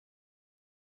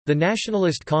The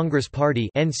Nationalist Congress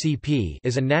Party (NCP)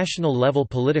 is a national-level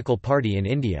political party in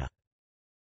India.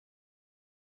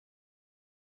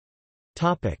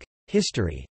 Topic: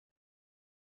 History.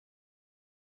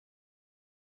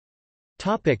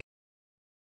 Topic: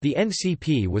 The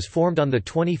NCP was formed on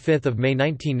 25 May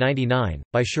 1999,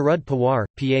 by Sharad Pawar,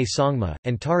 P.A. Sangma,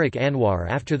 and Tariq Anwar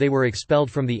after they were expelled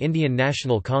from the Indian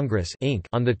National Congress Inc.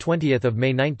 on 20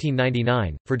 May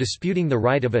 1999, for disputing the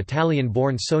right of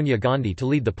Italian-born Sonia Gandhi to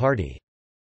lead the party.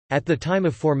 At the time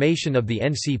of formation of the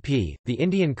NCP, the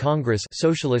Indian Congress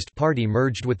Socialist Party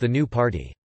merged with the new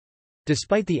party.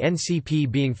 Despite the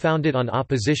NCP being founded on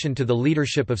opposition to the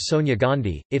leadership of Sonia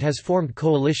Gandhi, it has formed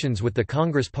coalitions with the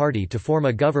Congress Party to form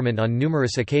a government on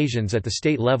numerous occasions at the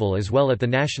state level as well at the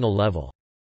national level.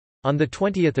 On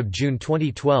 20 June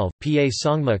 2012, P.A.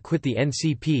 Sangma quit the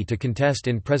NCP to contest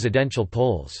in presidential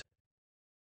polls.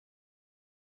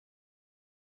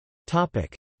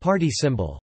 Party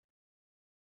symbol.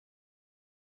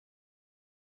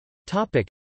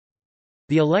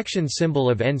 The election symbol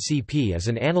of NCP is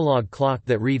an analog clock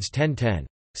that reads 1010.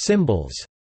 Symbols.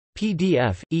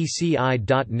 PDF,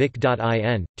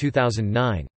 eci.nic.in,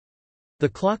 2009. The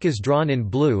clock is drawn in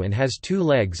blue and has two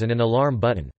legs and an alarm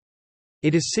button.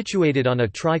 It is situated on a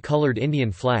tri-colored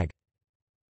Indian flag.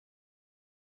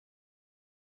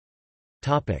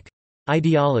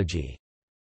 Ideology.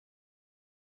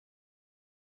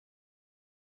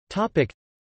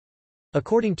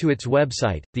 According to its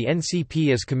website, the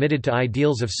NCP is committed to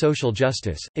ideals of social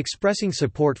justice, expressing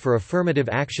support for affirmative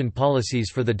action policies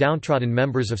for the downtrodden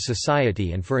members of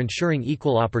society and for ensuring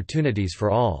equal opportunities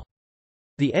for all.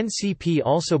 The NCP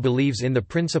also believes in the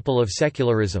principle of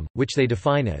secularism, which they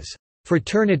define as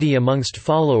fraternity amongst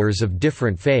followers of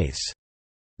different faiths.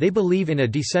 They believe in a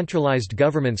decentralized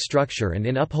government structure and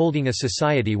in upholding a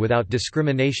society without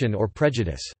discrimination or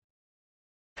prejudice.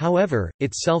 However,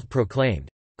 its self-proclaimed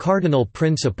cardinal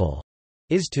principle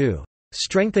is to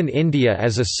strengthen India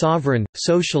as a sovereign,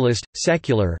 socialist,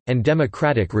 secular, and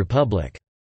democratic republic,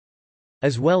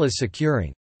 as well as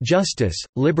securing justice,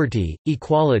 liberty,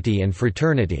 equality and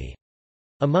fraternity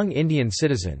among Indian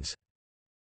citizens.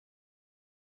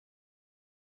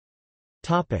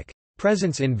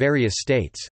 Presence in various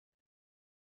states.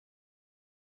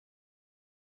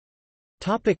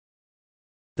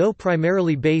 Though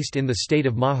primarily based in the state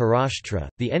of Maharashtra,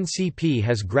 the NCP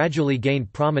has gradually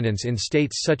gained prominence in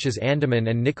states such as Andaman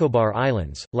and Nicobar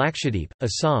Islands, Lakshadweep,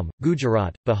 Assam,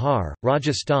 Gujarat, Bihar,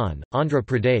 Rajasthan, Andhra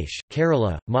Pradesh,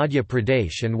 Kerala, Madhya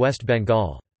Pradesh and West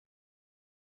Bengal.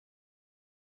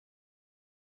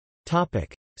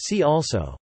 See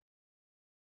also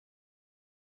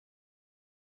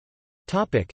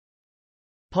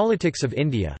Politics of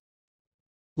India.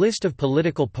 List of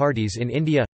political parties in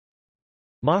India.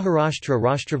 Maharashtra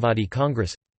Rashtravadi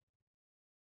Congress.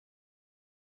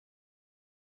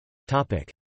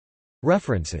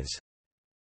 References.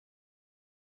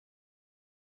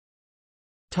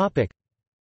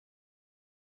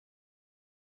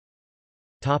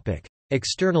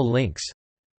 External links.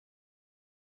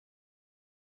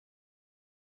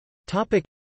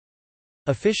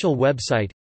 Official website.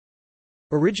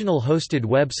 Original hosted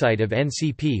website of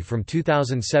NCP from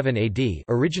 2007 AD,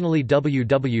 originally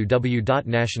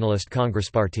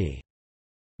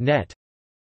www.nationalistcongressparty.net.